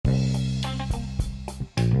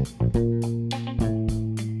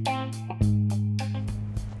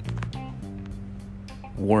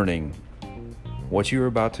Warning. What you're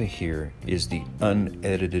about to hear is the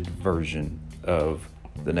unedited version of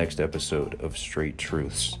the next episode of Straight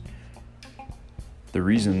Truths. The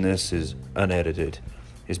reason this is unedited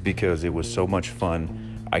is because it was so much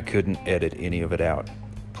fun, I couldn't edit any of it out.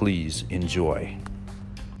 Please enjoy.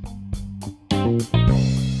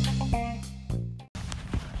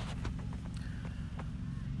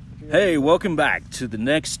 Hey, welcome back to the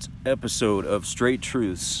next episode of Straight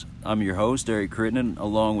Truths. I'm your host, Eric Crittenden,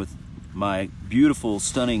 along with my beautiful,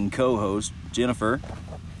 stunning co-host, Jennifer.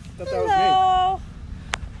 Hello.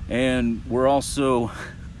 And we're also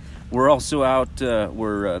out.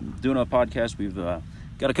 We're doing a podcast. We've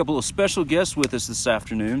got a couple of special guests with us this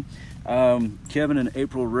afternoon. Kevin and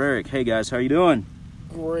April Rarick. Hey guys, how you doing?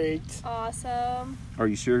 Great. Awesome. Are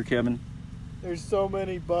you sure, Kevin? There's so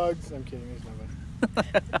many bugs. I'm kidding. There's no bugs.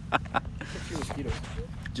 Just a few mosquitoes.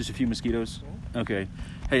 Just a few mosquitoes? Okay.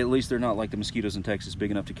 Hey, at least they're not like the mosquitoes in Texas,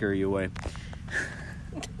 big enough to carry you away.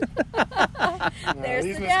 There's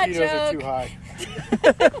these the dad mosquitoes joke. are too high.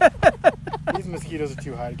 These mosquitoes are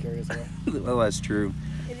too high to carry us away. Well, that's true.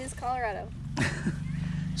 It is Colorado.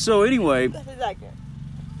 So anyway, That is accurate.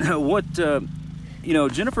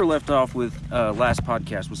 what Jennifer left off with last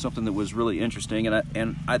podcast was something that was really interesting,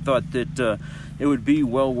 and I thought that it would be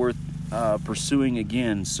well worth pursuing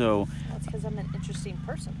again. So That's because I'm an interesting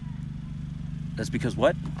person. that's because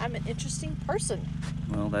what? I'm an interesting person.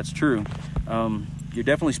 Well, that's true. You're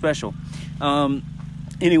definitely special.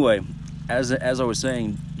 Anyway, as I was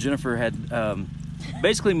saying, Jennifer had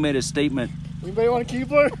basically made a statement. Anybody want to keep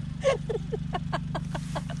her?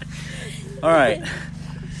 All right.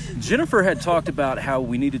 Jennifer had talked about how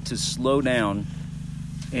we needed to slow down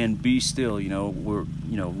and be still. We're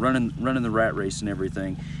running the rat race and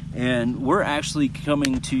everything, and we're actually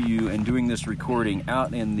coming to you and doing this recording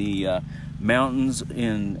out in the mountains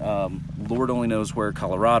in Lord only knows where,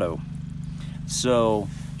 Colorado. So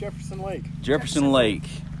Jefferson Lake. Jefferson Lake.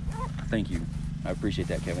 Thank you. I appreciate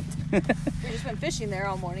that, Kevin. We've just been fishing there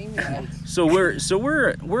all morning. Yeah. So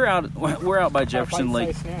we're out by Jefferson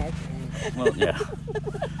Lake. Snack. Well, yeah.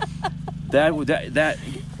 That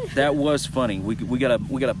was funny. We got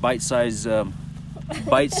a bite-sized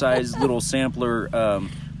little sampler.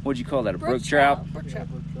 What'd you call that? A brook trout? Brook trout.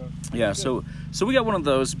 Yeah. So we got one of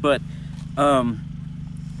those, but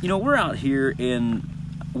we're out here and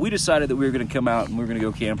we decided that we were going to come out and we were going to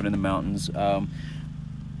go camping in the mountains.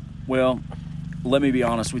 Well, let me be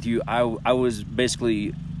honest with you. I was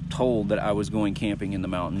basically told that I was going camping in the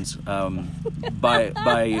mountains by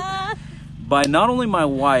not only my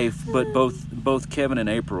wife but both Kevin and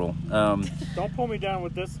April. Don't pull me down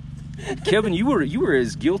with this. Kevin, you were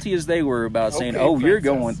as guilty as they were about saying, Okay, "Oh, you're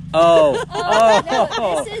princess. going." Oh.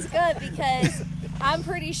 No, this is good because I'm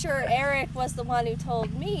pretty sure Eric was the one who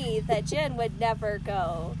told me that Jen would never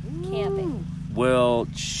go camping. Well,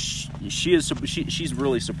 she's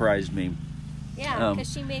really surprised me. Yeah,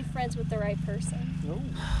 because she made friends with the right person. No.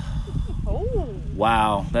 Oh.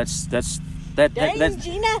 Wow, that Dang,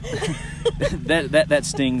 Gina. that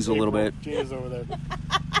stings a little bit. Gina's over there.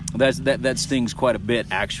 That stings quite a bit,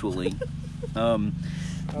 actually. Not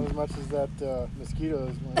as much as that mosquito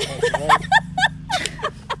is when it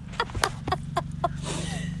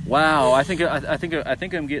Wow, I think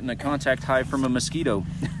I'm getting a contact high from a mosquito.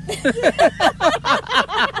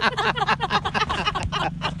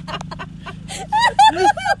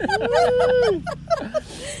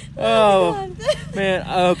 Oh man,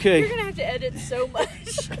 okay. You're gonna have to edit so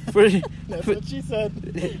much. That's what she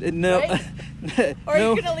said. No, Right? Or are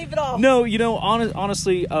you gonna leave it off? No,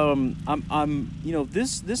 honestly, I'm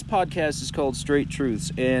this podcast is called Straight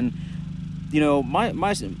Truths, and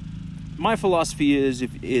my philosophy is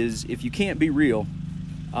if you can't be real.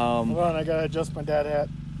 Hold on, I gotta adjust my dad hat.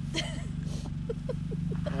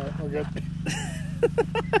 Alright, we're good.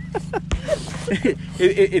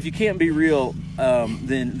 if you can't be real,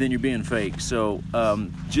 then you're being fake. So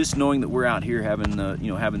just knowing that we're out here having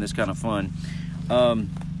this kind of fun.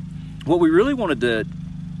 What we really wanted to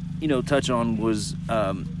touch on was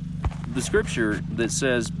the scripture that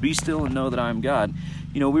says, "Be still and know that I am God."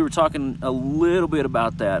 We were talking a little bit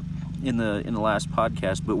about that in the last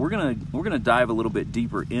podcast, but we're gonna dive a little bit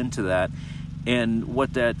deeper into that and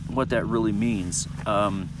what that really means.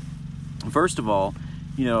 First of all,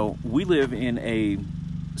 we live in a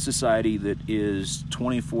society that is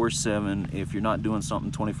 24/7. If you're not doing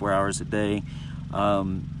something 24 hours a day,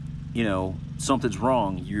 something's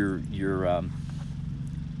wrong. Your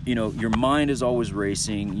mind is always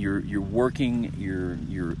racing. You're working.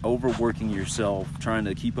 You're overworking yourself, trying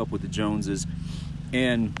to keep up with the Joneses,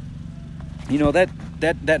 and you know, that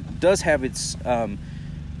does have its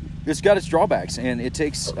it's got its drawbacks, and it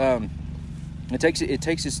takes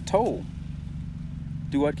its toll.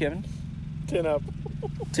 Do what, Kevin? 10 up.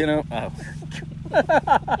 10 up. Oh.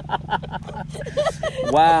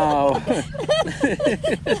 Wow.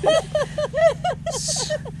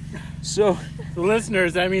 So,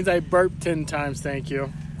 Listeners, that means I burped 10 times, thank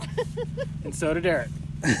you. And so did Eric.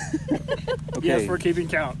 okay. Yes, we're keeping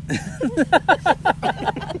count.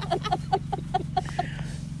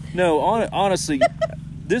 No, honestly,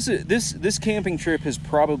 this camping trip has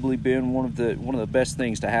probably been one of the best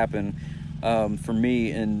things to happen for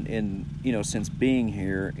me in you know, since being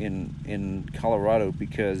here in Colorado,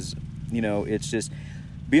 because, you know, it's just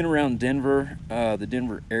being around Denver, the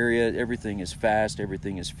Denver area. Everything is fast,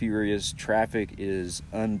 everything is furious, traffic is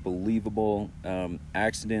unbelievable,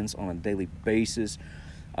 accidents on a daily basis,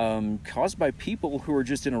 caused by people who are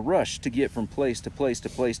just in a rush to get from place to place to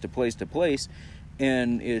place to place to place.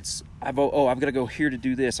 And it's, I've got to go here to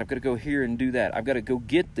do this. I've got to go here and do that. I've got to go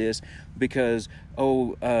get this because,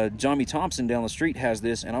 Johnny Thompson down the street has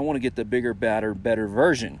this, and I want to get the bigger, better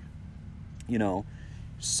version, you know.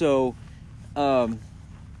 So, you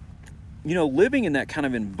know, living in that kind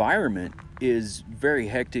of environment is very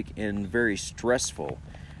hectic and very stressful.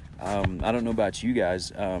 I don't know about you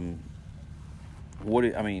guys.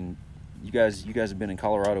 You guys have been in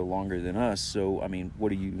Colorado longer than us. So, I mean, what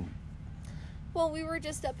do you... Well, we were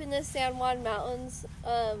just up in the San Juan Mountains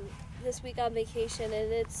this week on vacation, and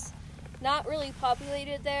it's not really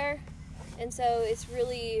populated there, and so it's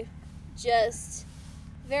really just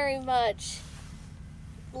very much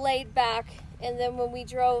laid back. And then when we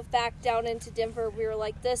drove back down into Denver, we were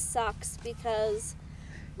like, this sucks, because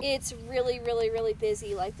it's really, really, really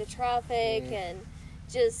busy, like the traffic, and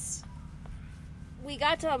just, we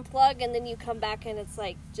got to unplug, and then you come back and it's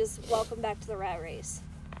like, just welcome back to the rat race.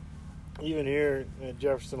 Even here at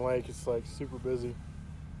Jefferson Lake, it's like super busy.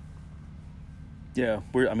 Yeah,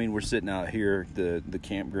 we're sitting out here. The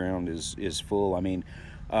campground is full. I mean,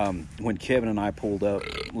 when Kevin and I pulled up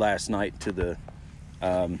last night to the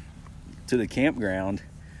campground,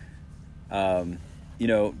 you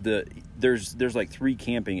know, there's like 3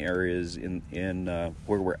 camping areas in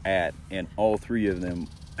where we're at, and all 3 of them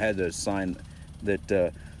had a sign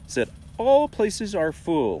that said all places are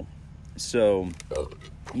full. So,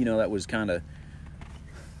 you know, that was kind of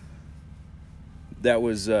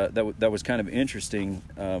interesting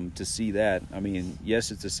to see that. I mean,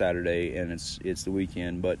 yes, it's a Saturday and it's the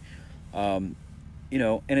weekend, but you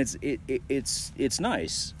know, and it's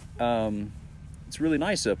nice. It's really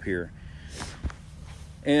nice up here.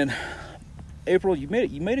 And April, you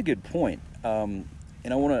made a good point, and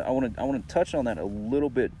I want to touch on that a little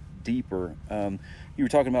bit deeper. You were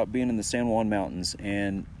talking about being in the San Juan Mountains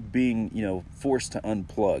and being, you know, forced to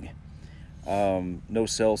unplug. No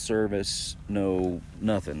cell service, no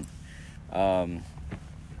nothing. Probably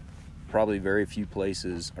very few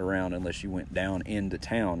places around unless you went down into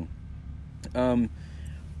town. When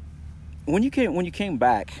you came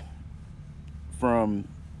back from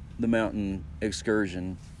the mountain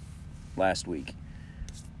excursion last week,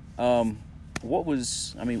 what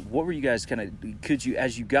were you guys kind of, could you,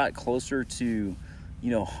 as you got closer to, you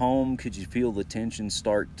know, home, could you feel the tension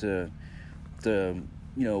start to you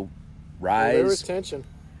know, rise? Well, there was tension.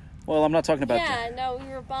 Well, I'm not talking about... Yeah, no,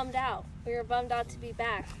 we were bummed out. We were bummed out to be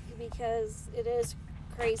back because it is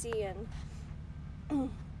crazy, and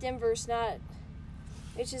Denver's not...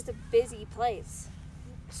 It's just a busy place.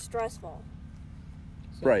 Stressful.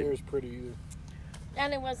 Right. It was pretty either.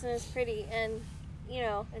 And it wasn't as pretty, and, you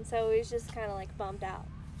know, and so it was just kind of like bummed out.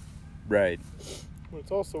 Right. Well,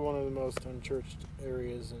 it's also one of the most unchurched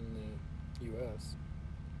areas in the U.S.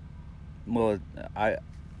 Well,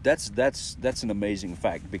 that's an amazing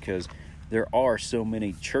fact, because there are so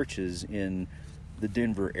many churches in the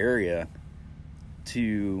Denver area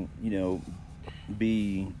to, you know,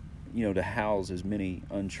 be, you know, to house as many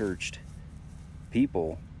unchurched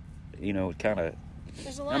people, you know, kind of.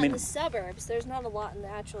 There's a lot in the suburbs. There's not a lot in the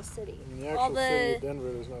actual city. In the actual city of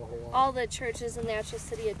Denver, there's not a whole lot. All the churches in the actual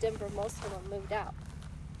city of Denver, most of them moved out.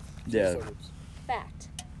 Yeah. Suburbs. Fact.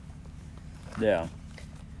 Yeah.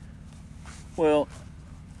 Well,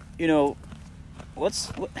 you know, let's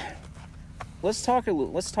talk a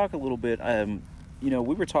little bit. You know,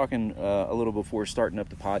 we were talking a little before starting up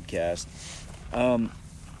the podcast,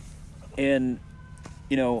 and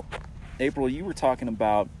you know, April, you were talking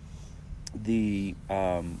about the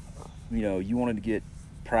you know, you wanted to get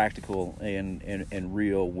practical and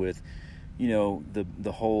real with, you know,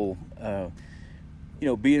 the whole you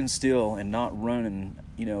know, being still and not running,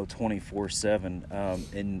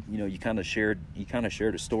 24/7. And you kind of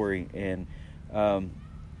shared a story, and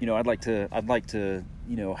I'd like to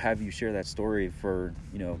have you share that story for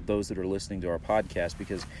those that are listening to our podcast,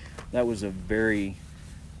 because that was a very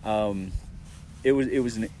it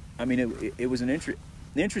was an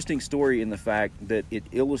interesting story in the fact that it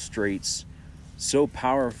illustrates so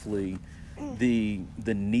powerfully the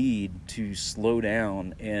need to slow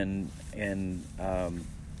down and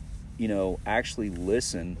actually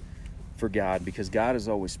listen for God, because God is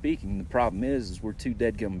always speaking. The problem is we're too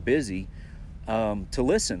deadgum busy to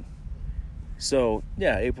listen. So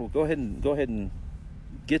yeah, April, go ahead and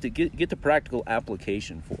get the practical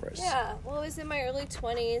application for us. Yeah, well, I was in my early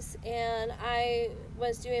 20s, and I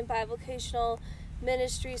was doing bivocational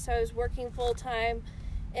ministry, so I was working full-time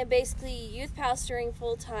and basically youth pastoring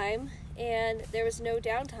full-time, and there was no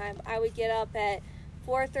downtime. I would get up at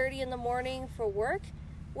 4:30 in the morning for work,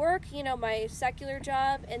 my secular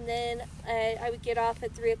job, and then I would get off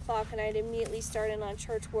at 3 o'clock, and I'd immediately start in on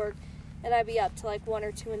church work, and I'd be up to like 1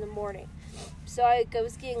 or 2 in the morning. So I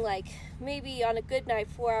was getting maybe on a good night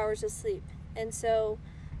 4 hours of sleep. And so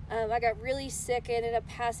I got really sick. I ended up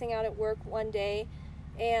passing out at work one day,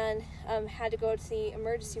 and had to go to the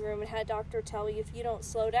emergency room, and had a doctor tell me, if you don't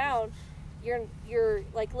slow down, you're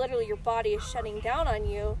literally your body is shutting down on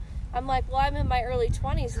you. I'm like, well, I'm in my early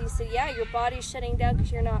 20s. And he said, yeah, your body's shutting down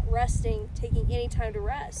because you're not resting, taking any time to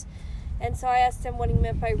rest. And so I asked him what he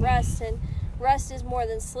meant by rest, and rest is more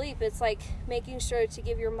than sleep. It's like making sure to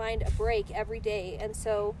give your mind a break every day. And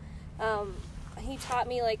so he taught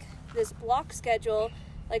me this block schedule,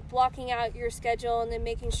 blocking out your schedule and then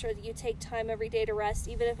making sure that you take time every day to rest,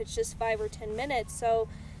 even if it's just 5 or 10 minutes. So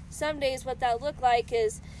some days what that looked like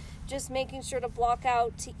is just making sure to block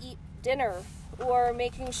out to eat dinner, or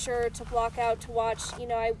making sure to block out to watch,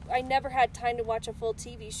 I never had time to watch a full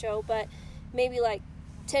TV show, but maybe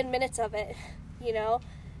 10 minutes of it,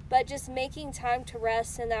 but just making time to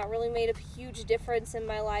rest. And that really made a huge difference in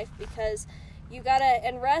my life, because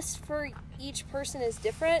and rest for each person is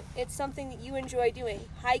different. It's something that you enjoy doing.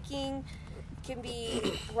 Hiking, it can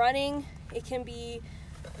be running, it can be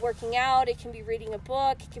working out, it can be reading a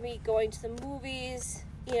book, it can be going to the movies,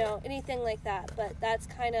 anything like that. But that's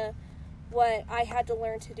kind of what I had to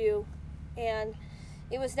learn to do, and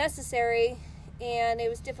it was necessary, and it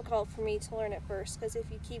was difficult for me to learn at first, because if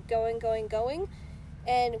you keep going,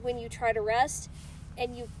 and when you try to rest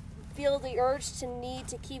and you feel the urge to need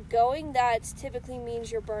to keep going, that typically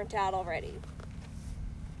means you're burnt out already.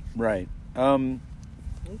 Right. I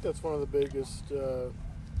think that's one of the biggest, I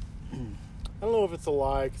don't know if it's a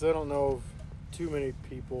lie, because I don't know of too many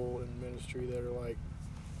people in ministry that are like,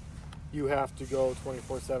 you have to go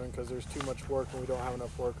 24/7 because there's too much work and we don't have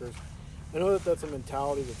enough workers. I know that that's a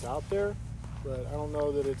mentality that's out there, but I don't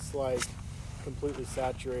know that it's completely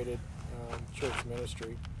saturated church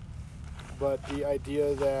ministry. But the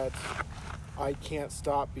idea that I can't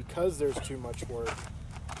stop because there's too much work,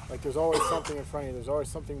 there's always something in front of you, there's always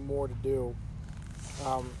something more to do,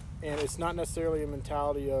 and it's not necessarily a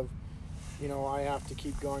mentality of I have to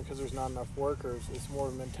keep going because there's not enough workers. It's more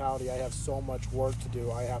of a mentality, I have so much work to do,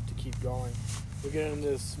 I have to keep going. We get in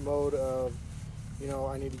this mode of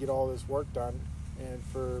I need to get all this work done. And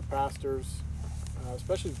for pastors,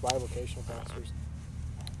 especially bivocational pastors,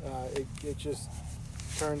 it just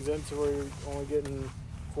turns into where you're only getting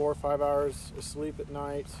 4 or 5 hours of sleep at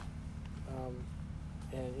night,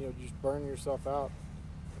 and you just burn yourself out,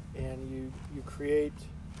 and you create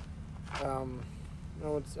I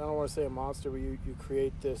don't want to say a monster, but you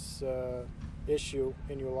create this issue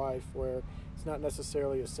in your life where it's not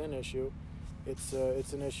necessarily a sin issue. It's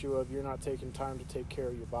an issue of you're not taking time to take care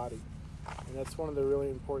of your body, and that's one of the really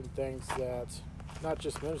important things that not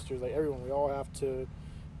just ministers, everyone, we all have to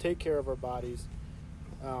take care of our bodies,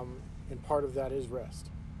 and part of that is rest.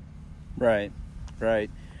 Right.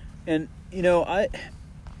 And here's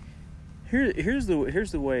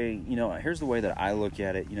the way that I look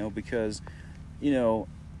at it, because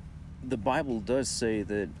the Bible does say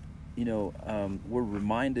that we're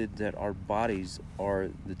reminded that our bodies are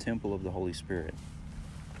the temple of the Holy Spirit.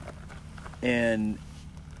 And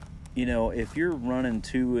if you're running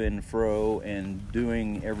to and fro and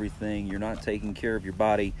doing everything, you're not taking care of your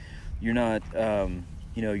body, you're not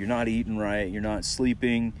you're not eating right, you're not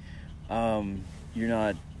sleeping, you're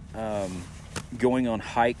not going on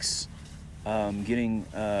hikes, getting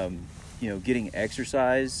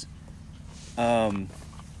exercise, some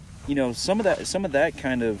of that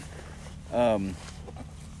kind of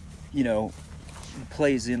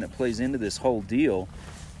plays into this whole deal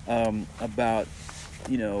about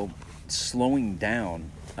slowing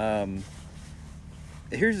down.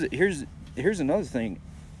 Here's another thing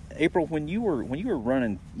April, when you were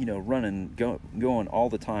running, going all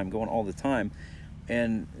the time,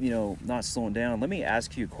 and not slowing down. Let me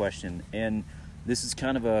ask you a question, and this is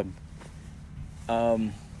kind of a,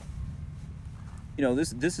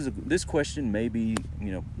 this question may be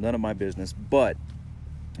none of my business, but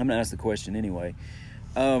I'm gonna ask the question anyway.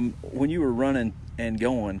 When you were running and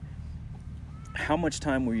going, how much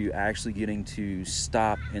time were you actually getting to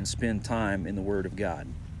stop and spend time in the Word of God?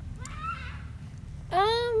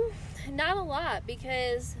 Not a lot,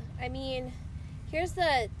 because here's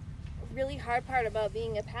the really hard part about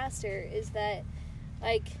being a pastor is that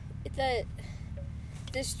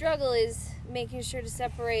the struggle is making sure to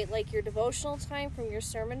separate your devotional time from your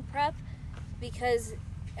sermon prep, because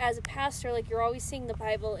as a pastor you're always seeing the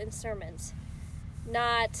Bible in sermons,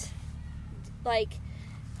 not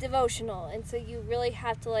devotional, and so you really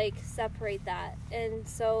have to separate that. And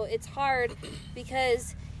so it's hard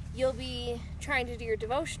because you'll be trying to do your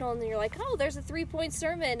devotional and then you're like, oh, there's a 3-point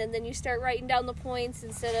sermon, and then you start writing down the points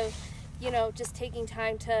instead of just taking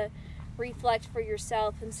time to reflect for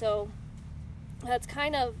yourself. And so that's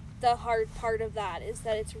kind of the hard part of that, is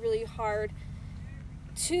that it's really hard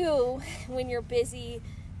to, when you're busy,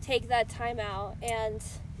 take that time out. And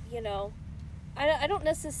I don't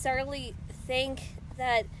necessarily think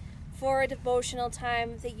that for a devotional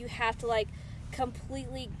time that you have to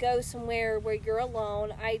completely go somewhere where you're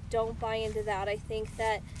alone. I don't buy into that. I think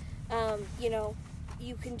that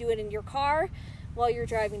you can do it in your car while you're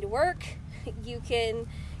driving to work. You can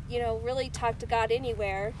really talk to God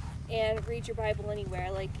anywhere and read your Bible anywhere,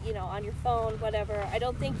 on your phone, whatever. I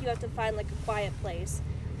don't think you have to find a quiet place.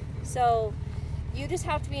 So you just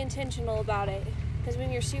have to be intentional about it, because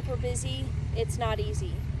when you're super busy, it's not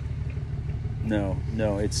easy. No,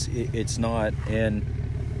 it's not. And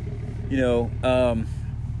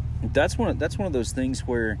that's one of those things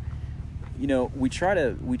where we try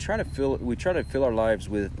to fill our lives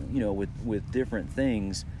with with different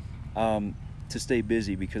things to stay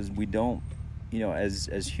busy, because we don't,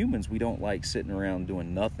 as humans, we don't like sitting around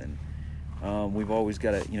doing nothing. We've always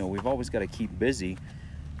got to keep busy.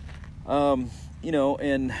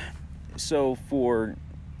 And so for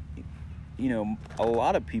a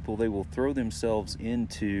lot of people, they will throw themselves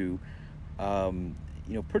into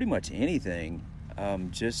pretty much anything,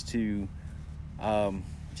 just to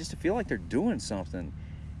feel like they're doing something.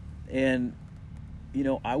 And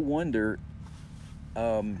I wonder,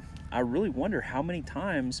 I really wonder how many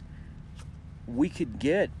times we could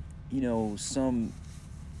get some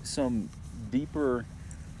deeper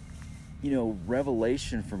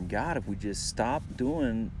revelation from God if we just stop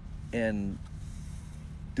doing and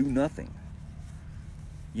do nothing.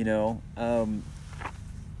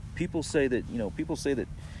 People say that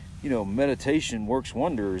meditation works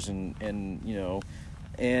wonders, and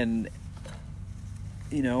in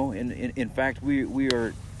fact we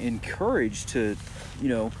are encouraged to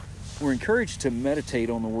meditate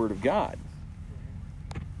on the Word of God.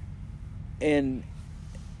 And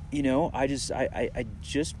I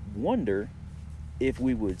just wonder if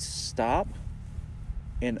we would stop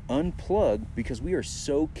and unplug, because we are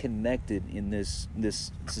so connected in this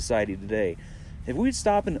society today. If we'd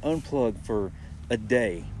stop and unplug for a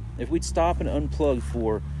day, if we'd stop and unplug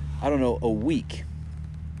for, I don't know, a week,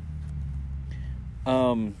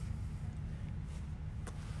 I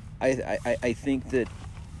think that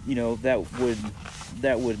that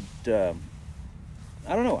would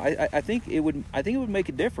I don't know. I think it would make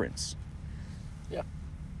a difference. Yeah.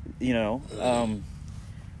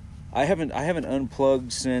 I haven't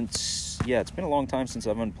unplugged since, it's been a long time since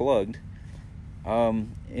I've unplugged.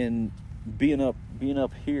 And being up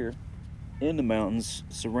here in the mountains,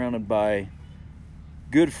 surrounded by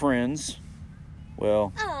good friends.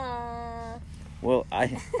 Well,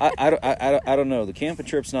 I don't know. The camping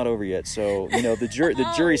trip's not over yet, so the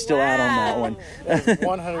jury's still out on that one.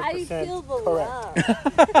 100% I feel the correct.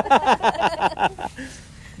 love.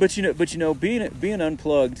 But being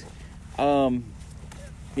unplugged,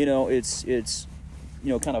 it's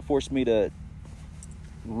kind of forced me to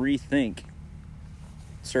rethink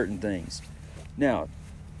certain things. Now,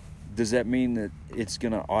 does that mean that it's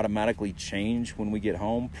going to automatically change when we get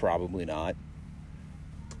home? Probably not.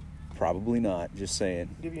 Just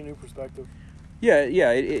saying. Give you a new perspective. Yeah,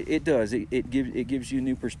 it does. It gives you a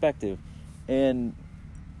new perspective. And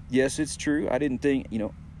yes, it's true. I didn't think,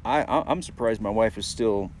 I'm surprised my wife is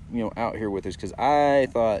still, out here with us, because I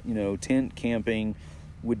thought, tent camping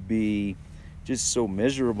would be just so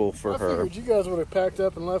miserable for her. I figured you guys would have packed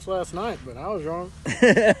up and left last night, but I was wrong.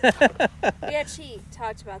 We actually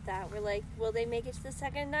talked about that. We're like, will they make it to the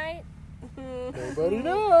second night? Nobody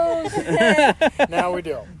knows. Now we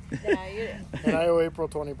do. Now you do. And I owe April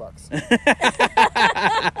 $20.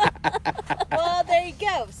 Well, there you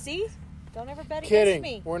go. See? Don't ever bet Kidding. against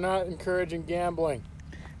me. We're not encouraging gambling.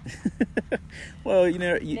 Well,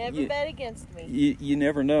 Never bet against me. you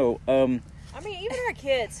never know. I mean, even our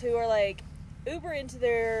kids who are like uber into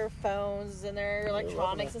their phones and their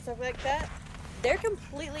electronics and stuff like that, they're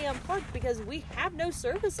completely unplugged because we have no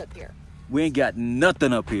service up here. We ain't got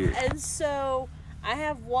nothing up here. And so I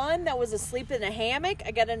have one that was asleep in a hammock.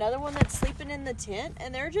 I got another one that's sleeping in the tent,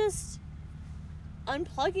 and they're just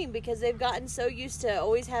unplugging because they've gotten so used to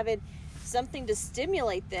always having something to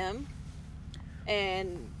stimulate them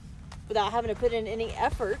and without having to put in any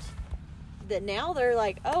effort, that now they're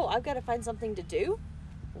like, oh, I've got to find something to do.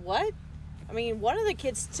 What? I mean, one of the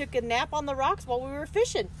kids took a nap on the rocks while we were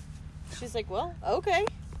fishing. She's like, well, okay.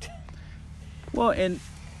 Well, and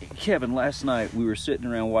Kevin, last night we were sitting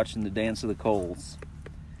around watching the Dance of the Coals.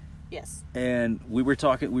 Yes. And we were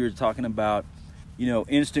talking about,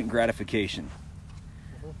 instant gratification.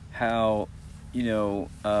 How, the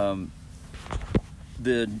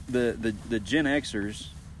Gen Xers,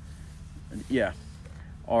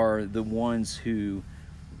 are the ones who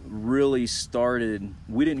really started.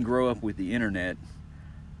 We didn't grow up with the internet.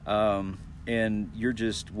 And you're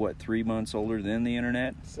just 3 months older than the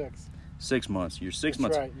internet? 6 months. You're 6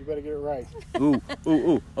 months. That's right. You better get it right.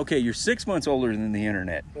 Ooh. Okay, you're 6 months older than the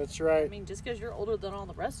internet. That's right. I mean, just because you're older than all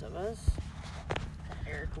the rest of us.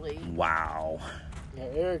 Eric Lee. Wow. Yeah,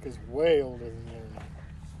 Eric is way older than the internet.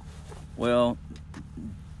 Well,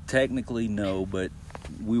 technically no, but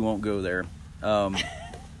we won't go there.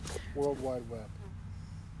 World Wide Web.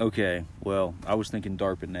 Okay, well, I was thinking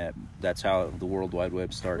DARPANET. That's how the World Wide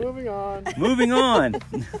Web started. Moving on.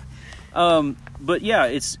 But yeah,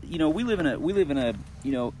 it's we live in a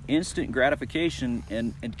instant gratification,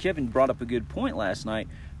 and Kevin brought up a good point last night.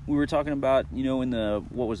 We were talking about in the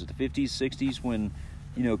the 50s, 60s when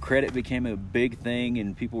credit became a big thing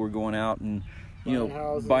and people were going out and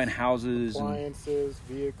buying houses, appliances,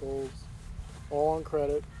 vehicles, all on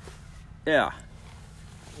credit. Yeah.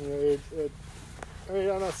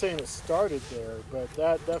 I'm not saying it started there, but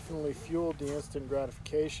that definitely fueled the instant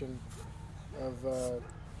gratification of of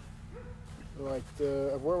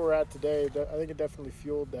where we're at today. I think it definitely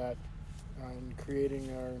fueled that in creating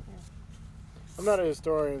our. I'm not a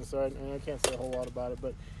historian, so I can't say a whole lot about it,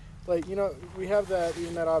 but we have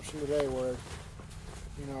that option today where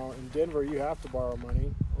in Denver you have to borrow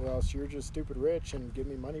money, or else you're just stupid rich and give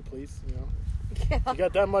me money, please. Yeah. You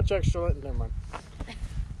got that much extra? Never mind.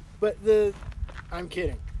 But I'm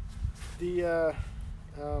kidding. The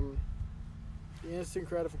instant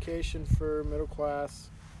gratification for middle class,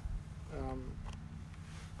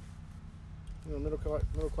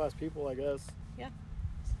 middle class people, I guess. Yeah.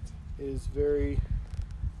 Is very.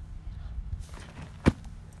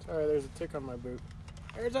 Sorry, there's a tick on my boot.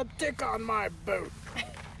 There's a tick on my boot.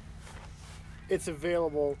 It's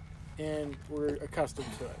available, and we're accustomed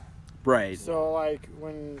to it. Right. So,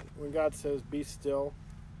 when God says, "Be still,"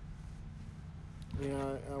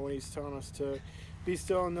 when He's telling us to be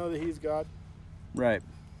still and know that He's God. Right.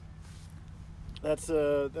 That's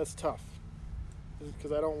tough,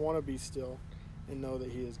 because I don't want to be still and know that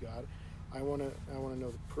He is God. I want to know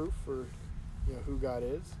the proof for who God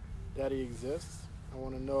is, that He exists. I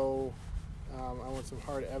want to know. I want some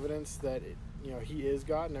hard evidence that He is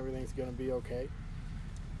God and everything's going to be okay.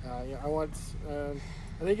 I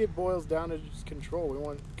think it boils down to just control. We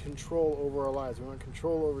want control over our lives. We want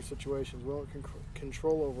control over situations. We want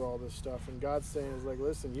control over all this stuff. And God's saying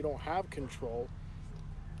listen, you don't have control.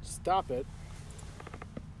 Stop it.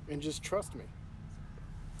 And just trust me.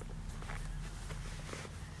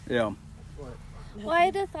 Yeah. What? Well, I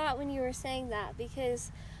had a thought when you were saying that,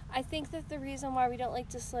 because I think that the reason why we don't like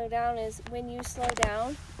to slow down is when you slow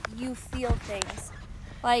down, you feel things.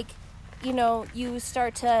 You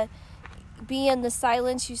start to be in the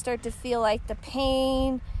silence, you start to feel the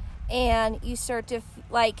pain, and you start to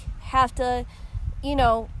have to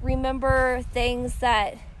remember things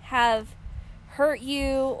that have hurt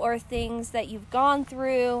you or things that you've gone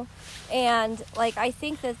through. And I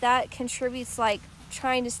think that contributes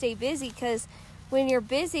trying to stay busy, because when you're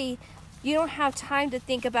busy you don't have time to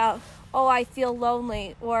think about, oh, I feel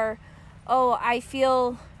lonely, or oh, I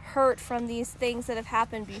feel hurt from these things that have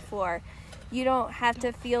happened before. You don't have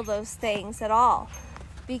to feel those things at all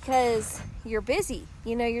because you're busy.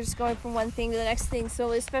 You're just going from one thing to the next thing.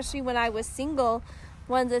 So especially when I was single,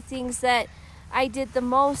 one of the things that I did the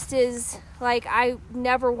most is I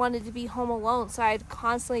never wanted to be home alone. So I'd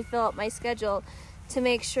constantly fill up my schedule to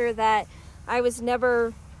make sure that I was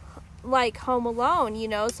never like home alone,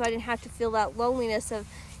 so I didn't have to feel that loneliness of,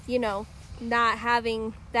 not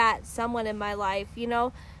having that someone in my life,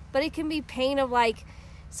 but it can be pain of like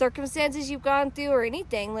circumstances you've gone through or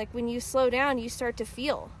anything. Like when you slow down, you start to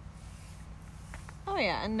feel. Oh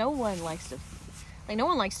yeah, and no one likes to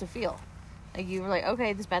feel. Like you were like,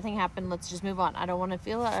 okay, this bad thing happened, let's just move on. I don't want to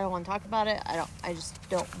feel it, I don't want to talk about it, I just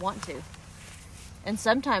don't want to. And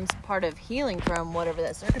sometimes part of healing from whatever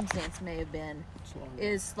that circumstance may have been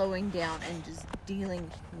is slowing down and just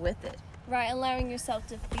dealing with it. Right, allowing yourself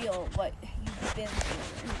to feel what you've been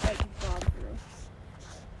through and what you've gone through.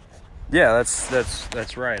 Yeah,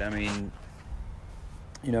 that's right. I mean,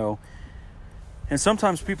 and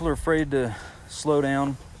sometimes people are afraid to slow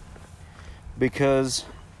down because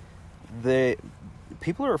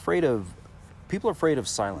people are afraid of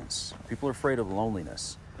silence. People are afraid of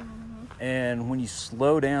loneliness. Mm-hmm. And when you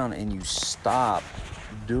slow down and you stop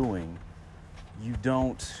doing,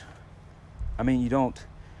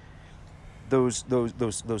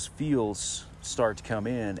 those feels start to come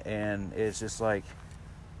in, and it's just like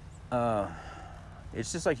you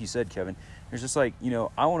said, Kevin. It's just like,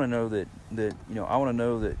 I want to know that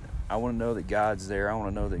God's there. I want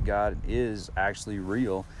to know that God is actually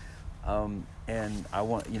real. And I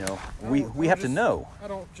want, we have to know. I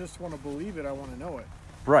don't just want to believe it. I want to know it.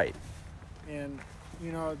 Right. And,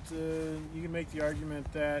 you can make the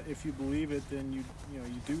argument that if you believe it, then you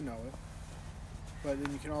do know it. But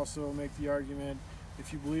then you can also make the argument,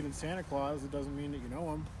 if you believe in Santa Claus, it doesn't mean that you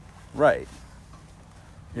know him. Right.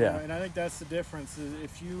 Yeah. And I think that's the difference. Is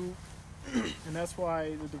if you, and that's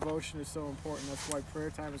why the devotion is so important. That's why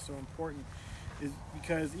prayer time is so important. Is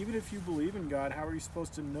because even if you believe in God, how are you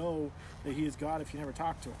supposed to know that He is God if you never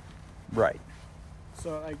talk to Him? Right.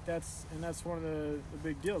 So that's one of the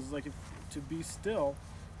big deals. Is like to be still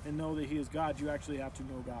and know that He is God, you actually have to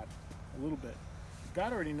know God a little bit.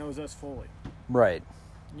 God already knows us fully. Right.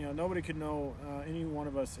 Nobody could know any one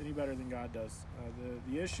of us any better than God does.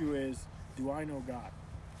 The issue is, do I know God?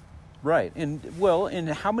 Right. And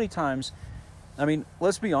how many times,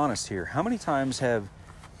 let's be honest here. How many times have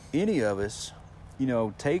any of us,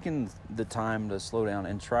 taken the time to slow down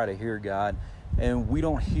and try to hear God, and we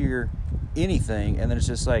don't hear anything, and then it's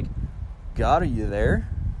just like, God, are you there?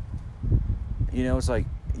 It's like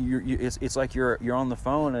it's like you're on the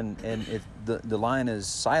phone and if the line is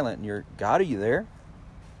silent, and you're, God, are you there?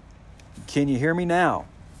 Can you hear me now?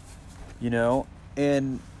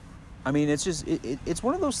 And it's just it's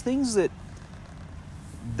one of those things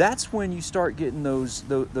that's when you start getting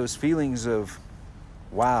those feelings of,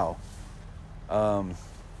 wow. I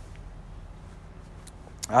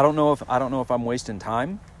don't know if I'm wasting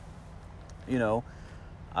time.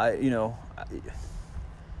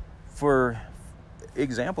 For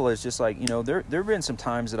example, it's just like, there have been some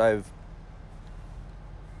times that I've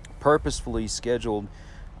purposefully scheduled,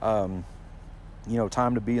 time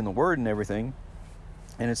to be in the Word and everything.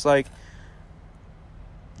 And it's like,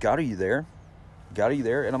 God, are you there? God, are you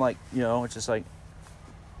there? And I'm like, it's just like,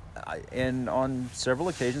 and on several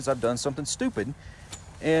occasions I've done something stupid,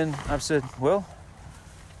 and I've said, well,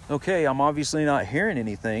 okay, I'm obviously not hearing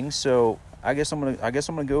anything, so I guess I'm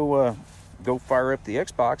gonna go fire up the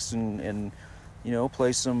Xbox and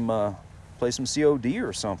play some COD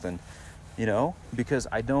or something, because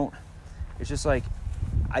it's just like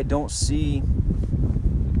I don't see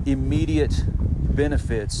immediate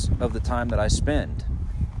benefits of the time that I spend.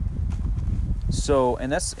 So,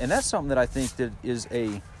 and that's something that I think that is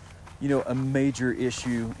a major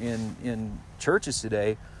issue in churches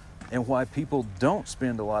today, and why people don't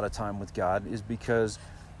spend a lot of time with God is because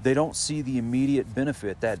they don't see the immediate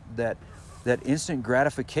benefit. That instant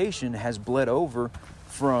gratification has bled over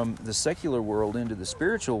from the secular world into the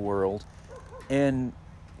spiritual world, and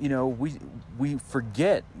we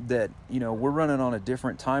forget that we're running on a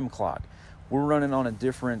different time clock. We're running on a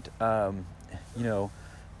different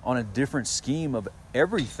on a different scheme of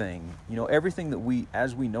everything. Everything that we,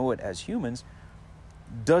 as we know it as humans,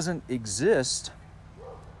 doesn't exist.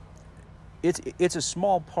 It's a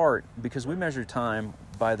small part, because we measure time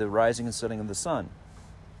by the rising and setting of the sun.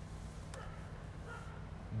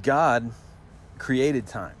 God created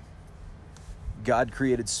time. God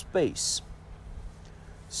created space.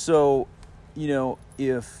 So,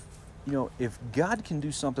 if God can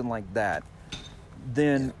do something like that,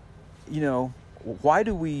 then, why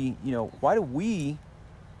do we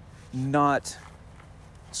not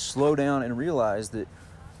slow down and realize that,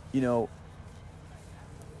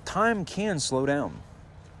 time can slow down?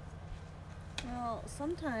 Well,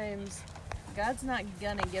 sometimes God's not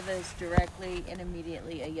gonna give us directly and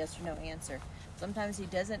immediately a yes or no answer. Sometimes He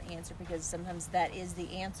doesn't answer because sometimes that is the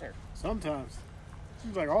answer. Sometimes.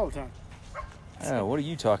 Seems like all the time. Oh, what are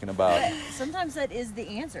you talking about? But sometimes that is the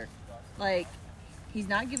answer. Like, he's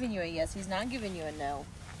not giving you a yes. He's not giving you a no.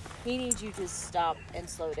 He needs you to stop and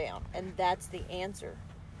slow down. And that's the answer.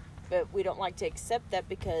 But we don't like to accept that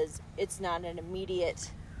because it's not an immediate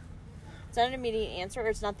answer, or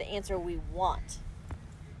it's not the answer we want.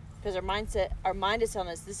 Because our mind is telling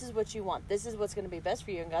us, this is what you want. This is what's going to be best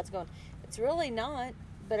for you. And God's going, it's really not,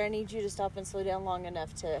 but I need you to stop and slow down long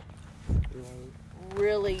enough to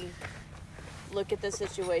really look at the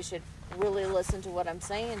situation, really listen to what I'm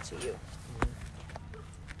saying to you.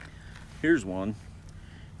 Here's one.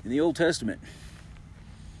 In the Old Testament,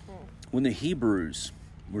 when the Hebrews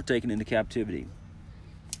were taken into captivity,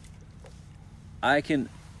 I can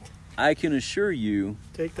assure you,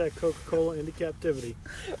 Take that Coca-Cola into captivity.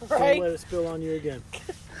 Right? Don't let it spill on you again.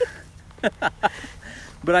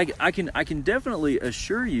 but I can definitely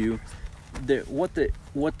assure you that what the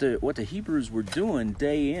Hebrews were doing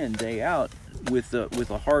day in, day out with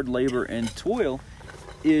the hard labor and toil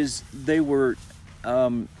is they were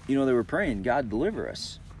they were praying, God deliver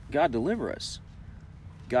us. God deliver us.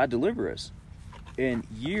 God deliver us. And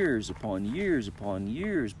years upon years upon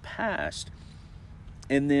years passed.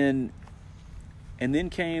 And then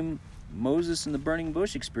came Moses and the burning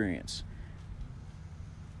bush experience.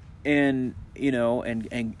 And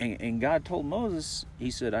and God told Moses,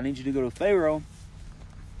 he said, I need you to go to Pharaoh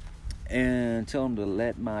and tell him to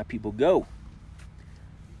let my people go.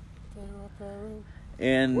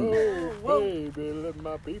 And Whoa, baby, let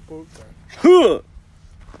my people go. huh,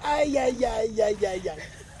 Ay, ay, ay, ay, ay, ay.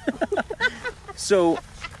 so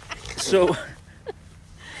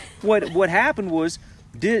what happened was,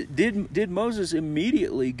 did Moses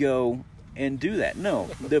immediately go and do that? No.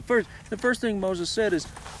 The first thing Moses said is,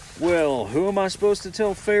 well, who am I supposed to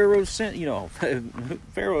tell Pharaoh sent,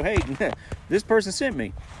 Pharaoh, hey, this person sent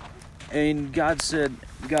me. And God said,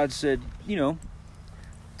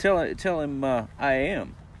 tell him I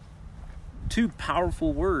am. Two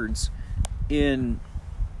powerful words in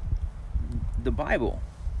the Bible.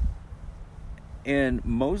 And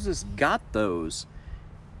Moses got those.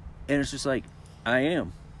 And it's just like, I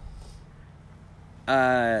am.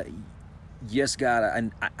 Yes,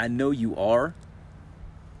 God, I know you are.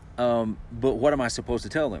 But what am I supposed to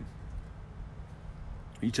tell him?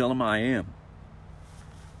 You tell him I am.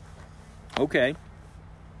 Okay.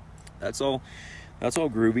 That's all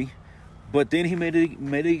groovy. But then he made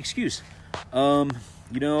an excuse. God,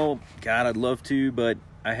 I'd love to, but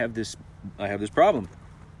I have this problem.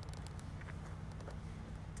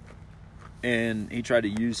 And he tried to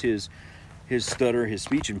use his stutter, his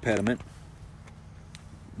speech impediment,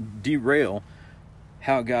 derail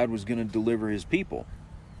how God was going to deliver his people.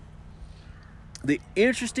 The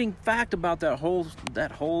interesting fact about that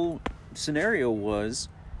whole scenario was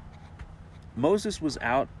Moses was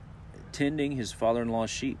out tending his father-in-law's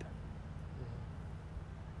sheep.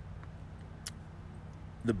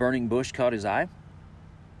 The burning bush caught his eye.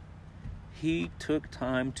 He took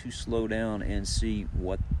time to slow down and see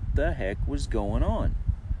what the heck was going on.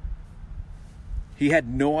 He had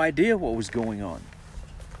no idea what was going on.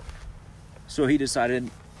 So he decided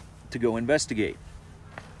to go investigate.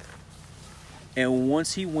 And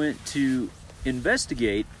once he went to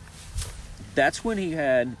investigate, that's when he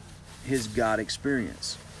had his God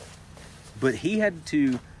experience. But he had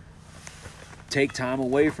to take time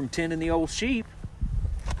away from tending the old sheep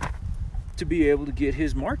to be able to get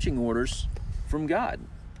his marching orders from God.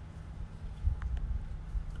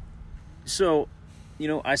 So,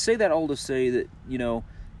 I say that all to say that,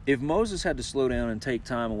 if Moses had to slow down and take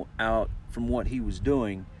time out from what he was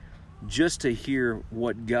doing just to hear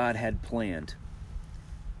what God had planned,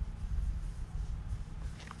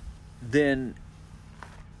 then,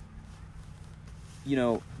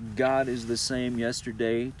 God is the same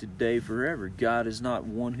yesterday, today, forever. God is not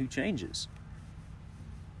one who changes.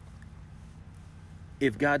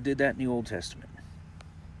 If God did that in the Old Testament,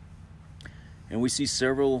 and we see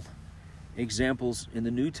several examples in the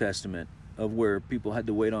New Testament of where people had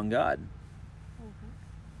to wait on God,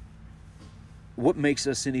 what makes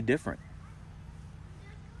us any different?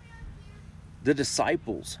 The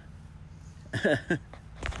disciples.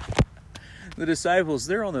 The disciples,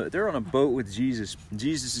 they're on a boat with Jesus.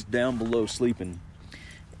 Jesus is down below sleeping,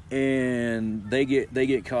 and they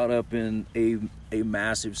get caught up in a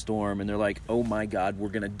massive storm, and they're like, "Oh my God, we're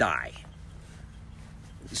gonna die."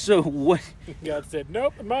 So what? God said,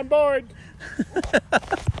 "Nope, I'm on board."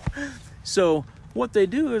 So what they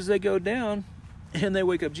do is they go down, and they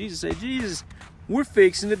wake up Jesus and say, "Jesus, we're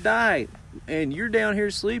fixing to die, and you're down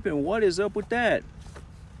here sleeping. What is up with that?"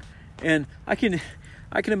 And I can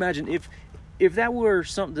imagine if that were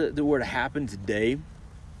something that were to happen today,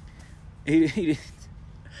 I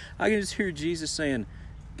can just hear Jesus saying,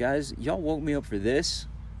 guys, y'all woke me up for this?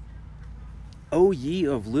 O ye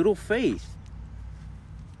of little faith.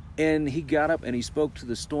 And he got up and he spoke to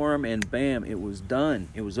the storm, and bam, it was done.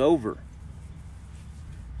 It was over.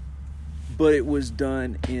 But it was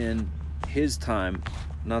done in his time,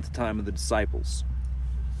 not the time of the disciples.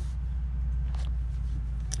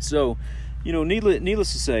 So,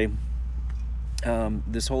 needless to say,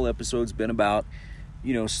 this whole episode's been about,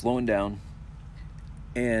 slowing down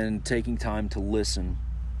and taking time to listen,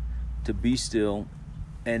 to be still,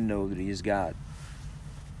 and know that He is God.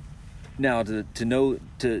 Now, to know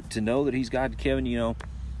that He's God, Kevin,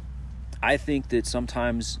 I think that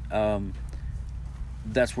sometimes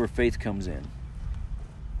that's where faith comes in.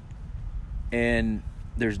 And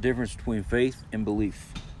there's a difference between faith and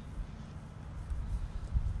belief.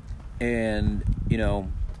 And,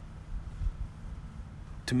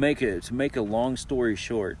 to make a long story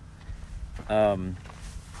short,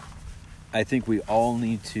 I think we all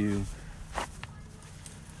need to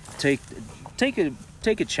take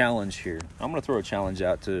a challenge here. I'm going to throw a challenge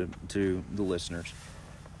out to the listeners.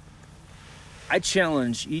 I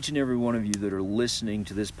challenge each and every one of you that are listening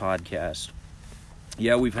to this podcast.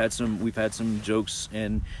 Yeah, we've had some jokes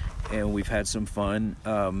and we've had some fun,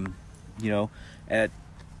 at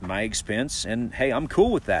my expense, and hey, I'm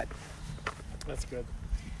cool with that. That's good.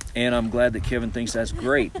 And I'm glad that Kevin thinks that's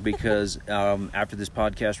great, because after this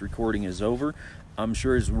podcast recording is over, I'm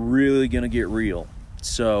sure it's really going to get real.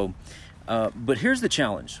 So, but here's the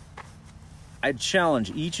challenge. I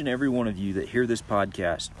challenge each and every one of you that hear this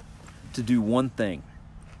podcast to do one thing.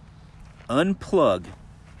 Unplug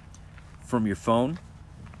from your phone,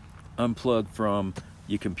 unplug from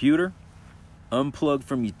your computer, unplug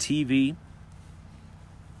from your TV,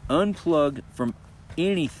 unplug from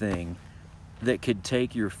anything that could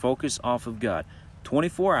take your focus off of God.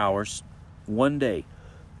 24 hours, one day.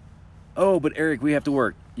 Oh, but Eric, we have to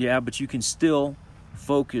work. Yeah, but you can still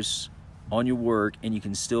focus on your work, and you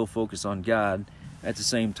can still focus on God at the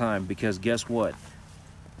same time, because guess what?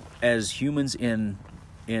 As humans in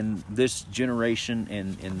this generation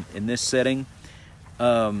and in this setting,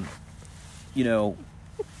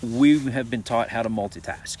 we have been taught how to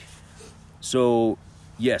multitask. So,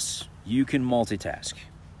 yes, you can multitask.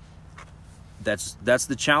 That's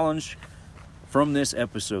the challenge from this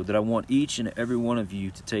episode that I want each and every one of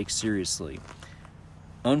you to take seriously.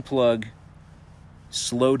 Unplug,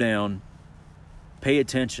 slow down, pay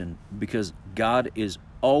attention, because God is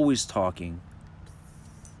always talking,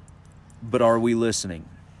 but are we listening?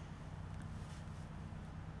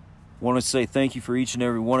 I want to say thank you for each and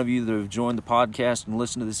every one of you that have joined the podcast and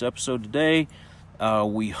listened to this episode today.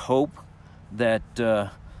 We hope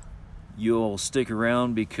that you'll stick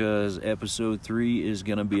around, because episode 3 is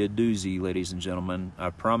going to be a doozy, ladies and gentlemen.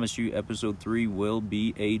 I promise you, episode 3 will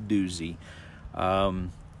be a doozy.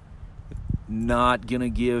 Not going to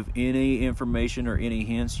give any information or any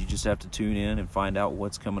hints. You just have to tune in and find out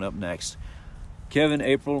what's coming up next. Kevin,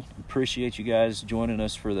 April, appreciate you guys joining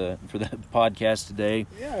us for the podcast today.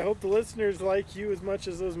 Yeah, I hope the listeners like you as much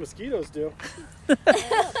as those mosquitoes do.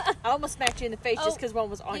 I almost smacked you in the face just because one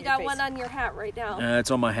was on your face. You got one on your hat right now.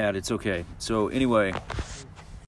 It's on my hat. It's okay. So anyway,